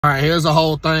All right, here's the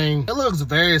whole thing. It looks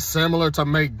very similar to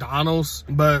McDonald's,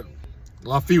 but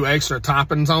a few extra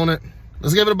toppings on it.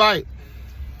 Let's give it a bite.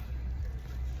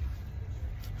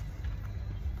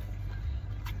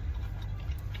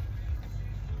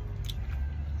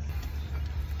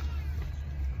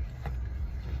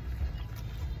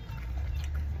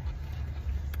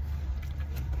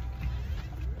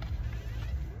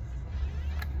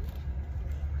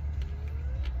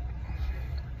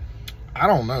 I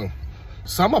don't know.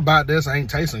 Something about this ain't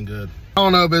tasting good. I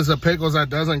don't know if it's the pickles that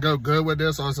doesn't go good with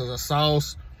this or if it's a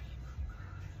sauce.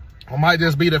 It might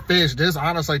just be the fish. This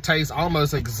honestly tastes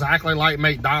almost exactly like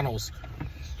McDonald's.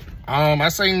 I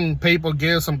seen people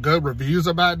give some good reviews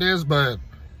about this, but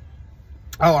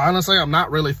honestly, I'm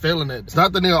not really feeling it. It's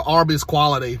nothing near Arby's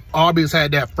quality. Arby's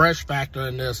had that fresh factor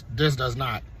in this. This does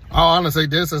not. Honestly,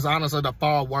 this is honestly the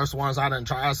far worst ones I didn't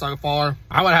try so far.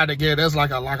 I would have to give this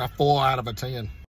like a 4 out of a 10.